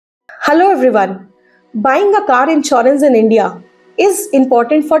Hello everyone. Buying a car insurance in India is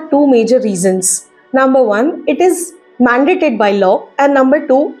important for two major reasons. Number one, it is mandated by law, and number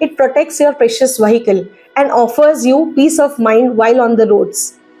two, it protects your precious vehicle and offers you peace of mind while on the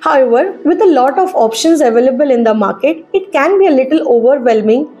roads. However, with a lot of options available in the market, it can be a little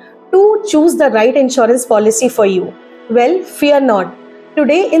overwhelming to choose the right insurance policy for you. Well, fear not.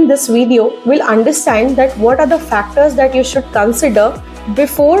 Today in this video, we'll understand that what are the factors that you should consider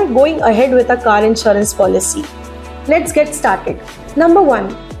before going ahead with a car insurance policy. Let's get started. Number one,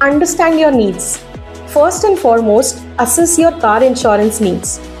 understand your needs. First and foremost, assess your car insurance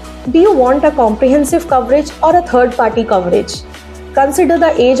needs. Do you want a comprehensive coverage or a third-party coverage? Consider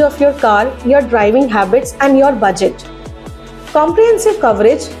the age of your car, your driving habits, and your budget. Comprehensive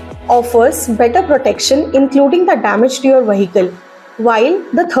coverage offers better protection, including the damage to your vehicle, while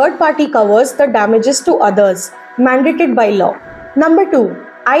the third party covers the damages to others, mandated by law. Number two,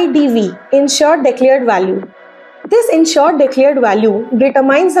 IDV, Insured Declared Value. This insured declared value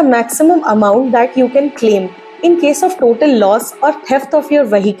determines the maximum amount that you can claim in case of total loss or theft of your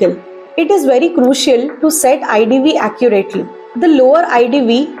vehicle. It is very crucial to set IDV accurately. The lower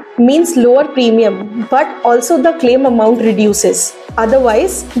IDV means lower premium, but also the claim amount reduces.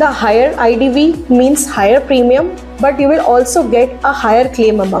 Otherwise, the higher IDV means higher premium, but you will also get a higher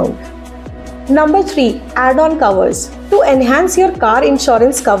claim amount. Number three, add-on covers. To enhance your car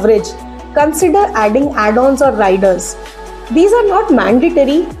insurance coverage, consider adding add-ons or riders. These are not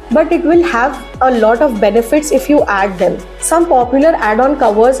mandatory, but it will have a lot of benefits if you add them. Some popular add-on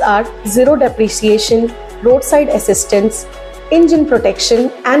covers are zero depreciation, roadside assistance, engine protection,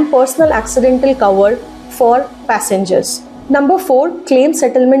 and personal accidental cover for passengers. Number four, claim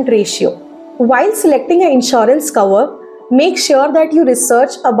settlement ratio. While selecting an insurance cover, make sure that you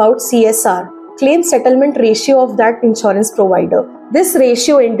research about CSR, claim settlement ratio of that insurance provider. This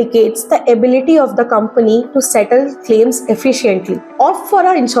ratio indicates the ability of the company to settle claims efficiently. Opt for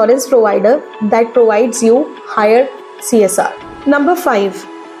an insurance provider that provides you higher CSR. Number five,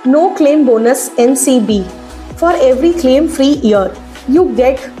 no claim bonus NCB. For every claim-free year, you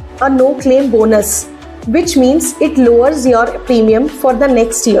get a no-claim bonus, which means it lowers your premium for the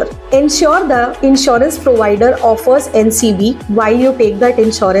next year. Ensure the insurance provider offers NCB while you take that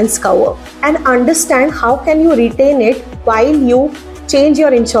insurance cover, and understand how can you retain it while you change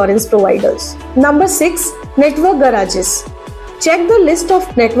your insurance providers. Number six, network garages. Check the list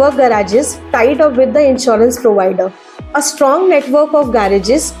of network garages tied up with the insurance provider. A strong network of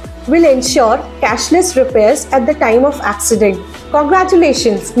garages will ensure cashless repairs at the time of accident.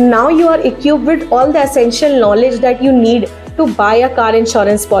 Congratulations! Now you are equipped with all the essential knowledge that you need to buy a car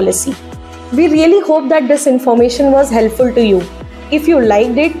insurance policy. We really hope that this information was helpful to you. If you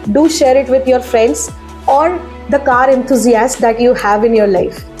liked it, do share it with your friends or the car enthusiasts that you have in your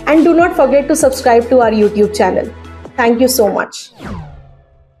life. And do not forget to subscribe to our YouTube channel. Thank you so much.